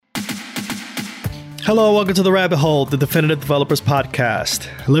Hello, welcome to The Rabbit Hole, the Definitive Developers Podcast.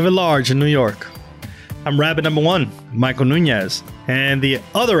 Living large in New York. I'm rabbit number one, Michael Nunez, and the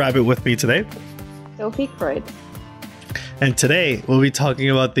other rabbit with me today, Sophie Creutz. And today we'll be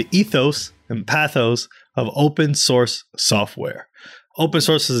talking about the ethos and pathos of open source software. Open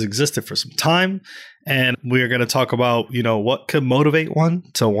source has existed for some time, and we are going to talk about, what could motivate one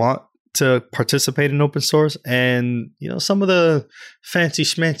to want to participate in open source, and some of the fancy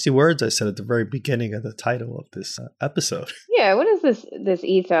schmancy words I said at the very beginning of the title of this episode. Yeah, what is this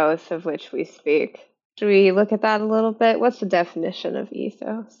ethos of which we speak? Should we look at that a little bit? What's the definition of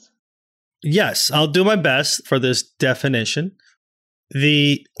ethos? Yes, I'll do my best for this definition.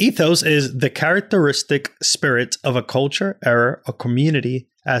 The ethos is the characteristic spirit of a culture, era, or community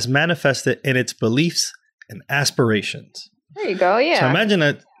as manifested in its beliefs and aspirations. There you go. Yeah. So imagine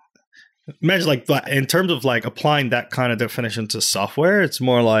like in terms of like applying that kind of definition to software, it's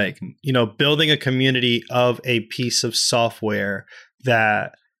more like, building a community of a piece of software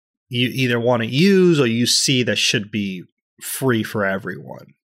that you either want to use or you see that should be free for everyone.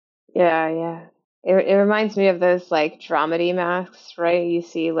 Yeah. It reminds me of those like dramedy masks, right? You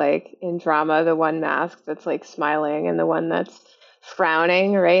see like in drama, the one mask that's like smiling and the one that's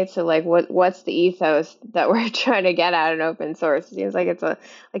frowning, right? So like what's the ethos that we're trying to get at in open source? It seems like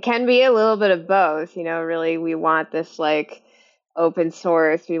it can be a little bit of both, really we want this like open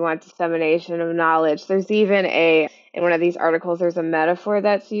source, we want dissemination of knowledge. There's even in one of these articles, there's a metaphor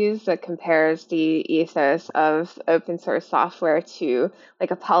that's used that compares the ethos of open source software to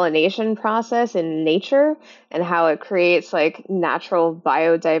like a pollination process in nature and how it creates like natural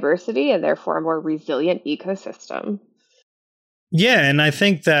biodiversity and therefore a more resilient ecosystem. Yeah, and I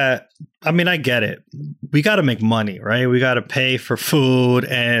think that, I get it. We got to make money, right? We got to pay for food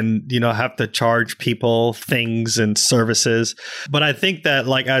and, have to charge people things and services. But I think that,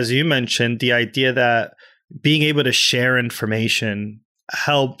 like, as you mentioned, the idea that being able to share information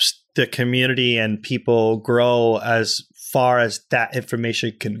helps the community and people grow as far as that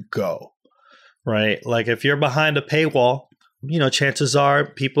information can go, right? Like if you're behind a paywall, chances are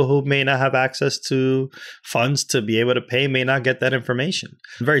people who may not have access to funds to be able to pay may not get that information.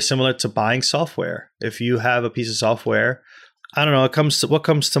 Very similar to buying software. If you have a piece of software, I don't know, what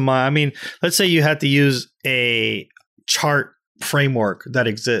comes to mind? Let's say you had to use a chart framework that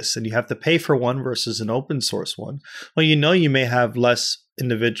exists and you have to pay for one versus an open source one. Well, you may have less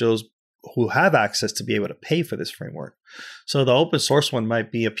individuals who have access to be able to pay for this framework. So the open source one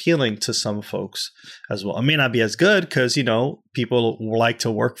might be appealing to some folks as well. It may not be as good because, people like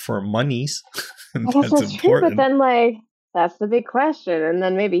to work for monies. I guess that's true, but then that's the big question. And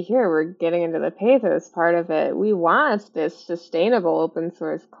then maybe here we're getting into the pathos part of it. We want this sustainable open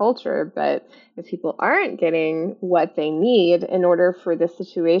source culture, but if people aren't getting what they need in order for the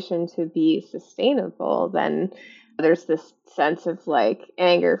situation to be sustainable, then there's this sense of like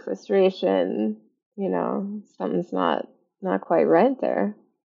anger, frustration, something's not quite right there.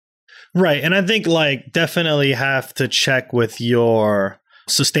 Right. And I think definitely have to check with your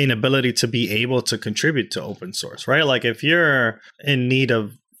sustainability to be able to contribute to open source, right? Like if you're in need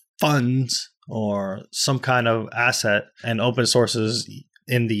of funds or some kind of asset and open source is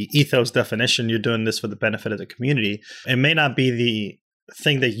in the ethos definition, you're doing this for the benefit of the community. It may not be the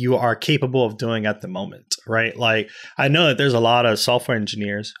thing that you are capable of doing at the moment, right? Like I know that there's a lot of software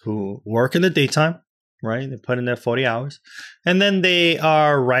engineers who work in the daytime, right? They put in their 40 hours and then they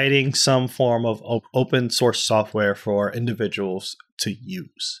are writing some form of open source software for individuals to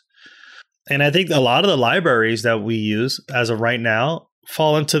use. And I think a lot of the libraries that we use as of right now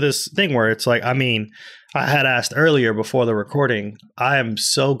fall into this thing where it's like, I had asked earlier before the recording, I am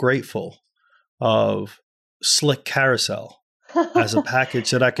so grateful of Slick Carousel as a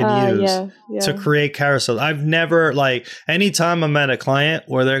package that I can use to create carousels. I've never, anytime I'm at a client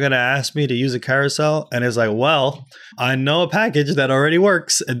where they're going to ask me to use a carousel and it's like, well, I know a package that already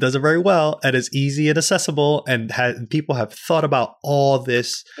works and does it very well and is easy and accessible and people have thought about all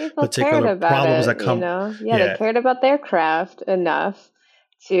this particular problems that come. They cared about their craft enough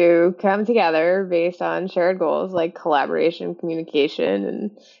to come together based on shared goals like collaboration,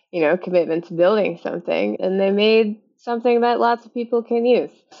 communication, and, commitment to building something. And they made something that lots of people can use.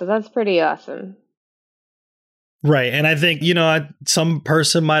 So that's pretty awesome. Right. And I think, some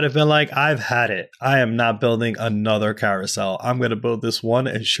person might have been like, I've had it. I am not building another carousel. I'm going to build this one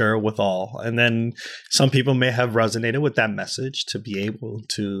and share it with all. And then some people may have resonated with that message to be able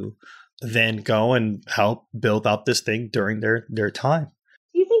to then go and help build out this thing during their time.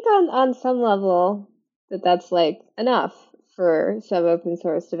 Do you think on some level that's enough for some open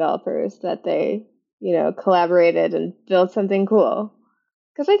source developers that they collaborated and built something cool?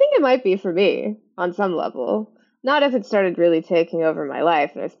 Because I think it might be for me on some level. Not if it started really taking over my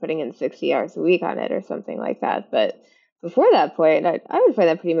life and I was putting in 60 hours a week on it or something like that. But before that point, I would find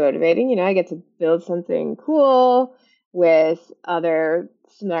that pretty motivating. You know, I get to build something cool with other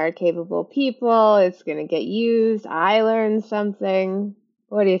smart, capable people. It's going to get used. I learned something.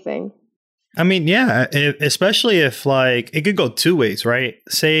 What do you think? I mean, yeah, especially if like it could go two ways, right?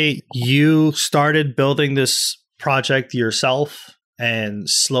 Say you started building this project yourself and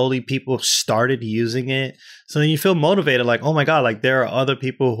slowly people started using it. So then you feel motivated like, oh my God, like there are other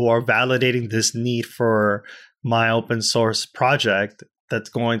people who are validating this need for my open source project that's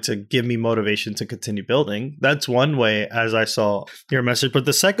going to give me motivation to continue building. That's one way, as I saw your message. But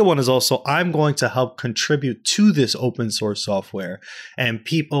the second one is also, I'm going to help contribute to this open source software. And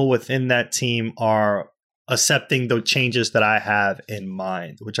people within that team are accepting the changes that I have in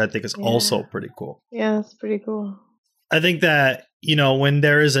mind, which I think is also pretty cool. Yeah, it's pretty cool. I think that, you know, when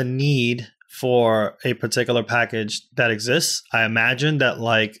there is a need for a particular package that exists, I imagine that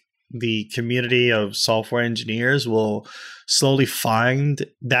like the community of software engineers will slowly find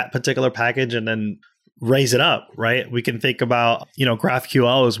that particular package and then raise it up, right? We can think about, you know,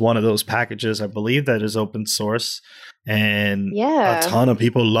 GraphQL is one of those packages, I believe, that is open source. And a ton of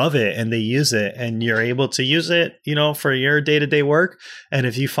people love it and they use it, and you're able to use it, you know, for your day-to-day work. And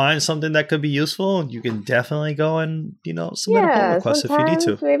if you find something that could be useful, you can definitely go and, you know, submit a pull request if you need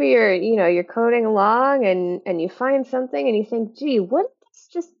to. Maybe you're coding along and you find something and you think, gee, wouldn't this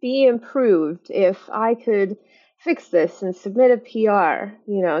just be improved if I could fix this and submit a PR,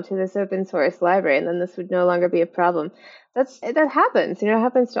 you know, to this open source library, and then this would no longer be a problem. That happens, you know, it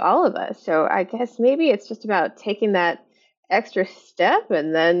happens to all of us. So I guess maybe it's just about taking that extra step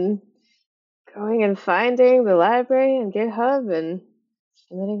and then going and finding the library on GitHub and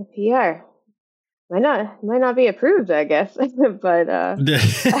submitting a PR. Might not be approved, I guess, but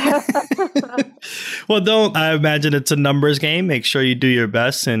well, I imagine it's a numbers game. Make sure you do your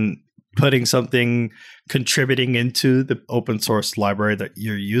best and putting something contributing into the open source library that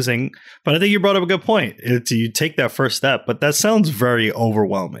you're using. But I think you brought up a good point. You take that first step, but that sounds very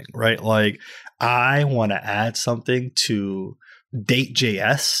overwhelming, right? Like I want to add something to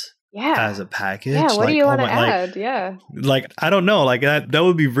Date.js as a package. Yeah, what do you want to add? Like, I don't know. Like that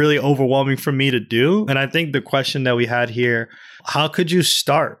would be really overwhelming for me to do. And I think the question that we had here, how could you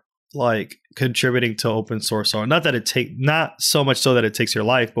start like contributing to open source? Or not so much so that it takes your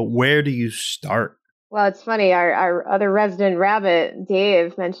life, but where do you start? Well, it's funny. Our other resident rabbit,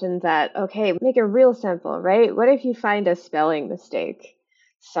 Dave, mentioned that, okay, make it real simple, right? What if you find a spelling mistake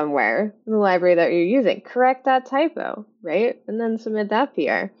somewhere in the library that you're using? Correct that typo, right? And then submit that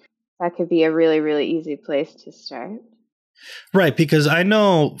PR. That could be a really, really easy place to start. Right, because I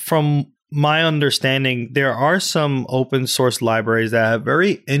know from my understanding, there are some open source libraries that have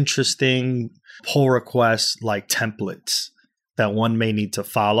very interesting pull requests like templates that one may need to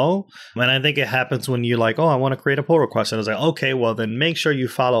follow. And I think it happens when you're like, oh, I want to create a pull request. And it's like, okay, well, then make sure you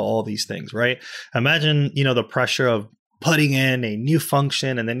follow all these things, right? Imagine, you know, the pressure of putting in a new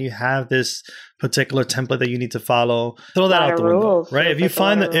function and then you have this particular template that you need to follow. Throw that out the window, right? If you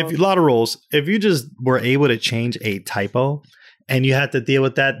find that, a lot of rules, if you just were able to change a typo and you had to deal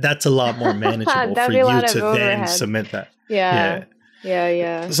with that, that's a lot more manageable for you to then submit that. Yeah.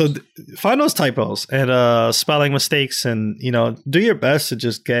 So find those typos and spelling mistakes, and you know, do your best to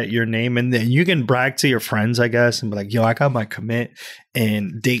just get your name, and then you can brag to your friends, I guess, and be like, "Yo, I got my commit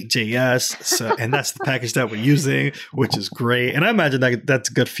in Date.js, so and that's the package that we're using, which is great." And I imagine that that's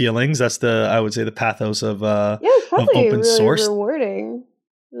good feelings. That's I would say the pathos of it's probably open really source. Really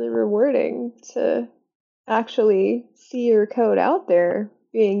rewarding to actually see your code out there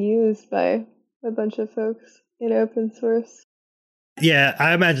being used by a bunch of folks in open source. Yeah,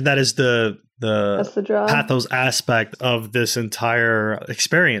 I imagine that is the draw. Pathos aspect of this entire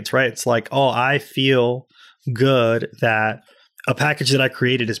experience, right? It's like, oh, I feel good that a package that I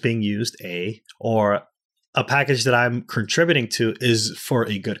created is being used, or a package that I'm contributing to is for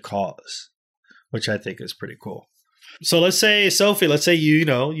a good cause, which I think is pretty cool. So let's say, Sophie,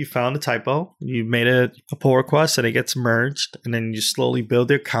 you found a typo, you made a pull request and it gets merged, and then you slowly build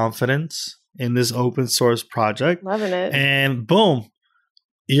your confidence in this open source project. Loving it. And boom,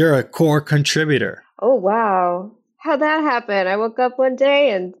 you're a core contributor. Oh, wow. How'd that happen? I woke up one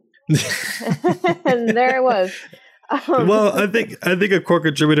day and and there it was. Well, I think a core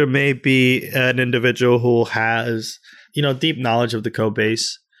contributor may be an individual who has, deep knowledge of the code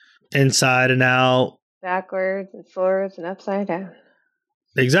base inside and out. Backwards and forwards and upside down.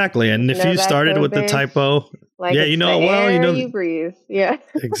 Exactly. And if you started with the typo, like yeah, you breathe. Yeah.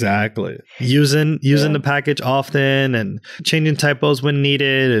 Exactly. Using the package often and changing typos when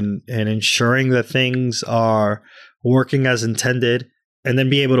needed and ensuring that things are working as intended and then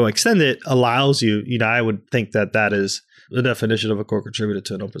be able to extend it allows you, I would think that is the definition of a core contributor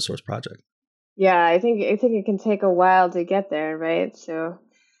to an open source project. Yeah, I think it can take a while to get there, right? So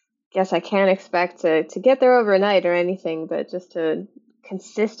guess I can't expect to get there overnight or anything, but just to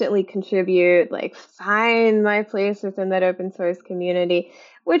consistently contribute, like find my place within that open source community,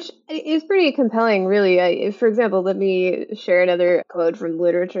 which is pretty compelling, really. For example, let me share another quote from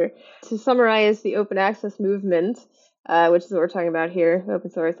literature. To summarize, the open access movement, which is what we're talking about here, open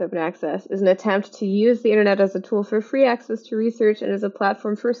source, open access, is an attempt to use the internet as a tool for free access to research and as a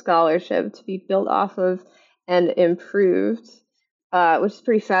platform for scholarship to be built off of and improved. Which is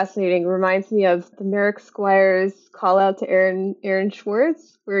pretty fascinating. Reminds me of the Merrick Squire's call out to Aaron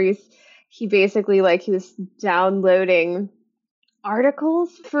Schwartz, where he basically he was downloading articles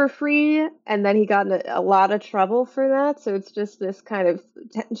for free, and then he got in a lot of trouble for that. So it's just this kind of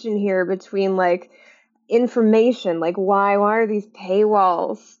tension here between information, why are these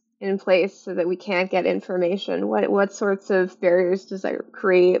paywalls in place so that we can't get information? What sorts of barriers does that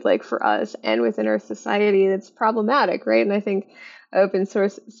create for us and within our society that's problematic, right? And I think open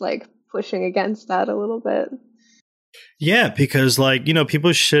source is pushing against that a little bit. Yeah, because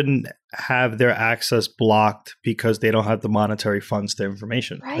people shouldn't have their access blocked because they don't have the monetary funds to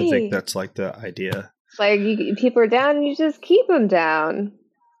information. Right. I think that's the idea. It's people are down, you just keep them down.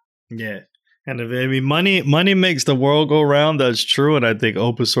 Yeah. And money makes the world go round. That's true. And I think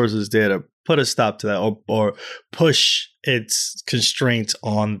open source is there to put a stop to that or push its constraints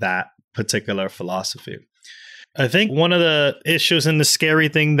on that particular philosophy. I think one of the issues and the scary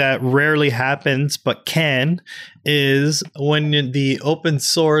thing that rarely happens but can is when the open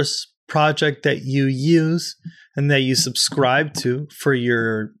source project that you use and that you subscribe to for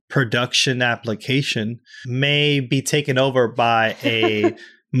your production application may be taken over by a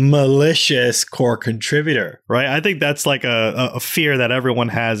malicious core contributor, right? I think that's a fear that everyone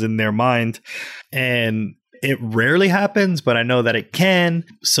has in their mind. And it rarely happens, but I know that it can.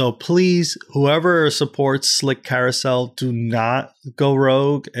 So please, whoever supports Slick Carousel, do not go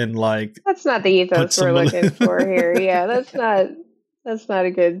rogue and That's not the ethos we're looking for here. Yeah, that's not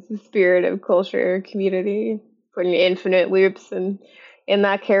a good spirit of culture community. Putting infinite loops in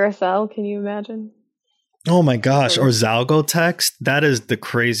that carousel. Can you imagine? Oh my gosh. Or Zalgo text. That is the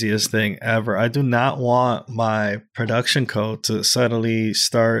craziest thing ever. I do not want my production code to suddenly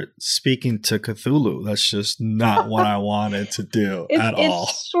start speaking to Cthulhu. That's just not what I wanted to do at all.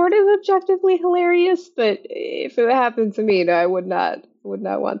 It's sort of objectively hilarious, but if it happened to me, I would not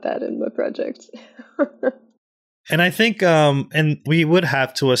want that in my project. And I think, and we would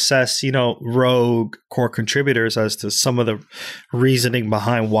have to assess, rogue core contributors as to some of the reasoning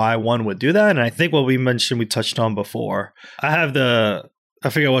behind why one would do that. And I think what we touched on before. I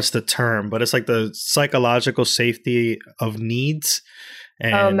forget what's the term, but it's the psychological safety of needs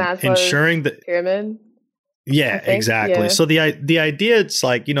and ensuring that pyramid. Yeah, exactly. Yeah. So the idea, it's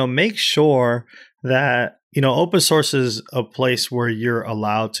make sure that open source is a place where you're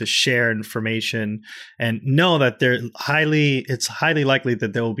allowed to share information and know that it's highly likely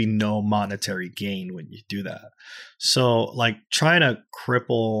that there will be no monetary gain when you do that. So trying to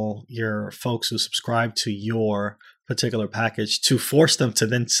cripple your folks who subscribe to your particular package to force them to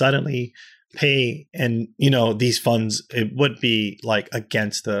then suddenly pay and, these funds, it would be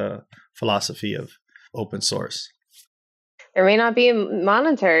against the philosophy of open source. There may not be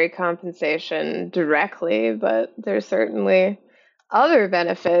monetary compensation directly, but there's certainly other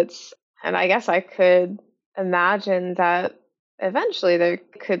benefits. And I guess I could imagine that eventually there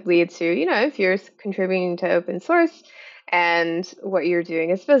could lead to, if you're contributing to open source and what you're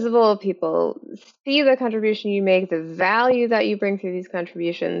doing is visible, people see the contribution you make, the value that you bring through these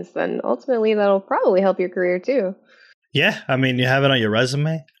contributions, then ultimately that'll probably help your career too. Yeah. I mean, you have it on your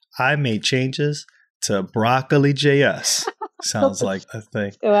resume. I made changes to Broccoli.js. Sounds like a thing.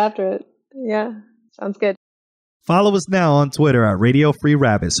 Let's go after it. Yeah, sounds good. Follow us now on Twitter at Radio Free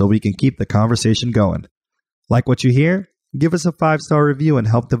Rabbit so we can keep the conversation going. Like what you hear? Give us a 5-star review and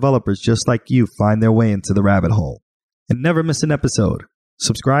help developers just like you find their way into the rabbit hole. And never miss an episode.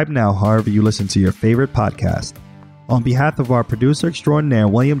 Subscribe now however you listen to your favorite podcast. On behalf of our producer extraordinaire,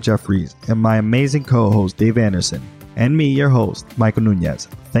 William Jeffries, and my amazing co-host, Dave Anderson, and me, your host, Michael Nunez,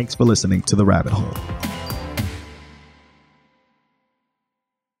 thanks for listening to The Rabbit Hole.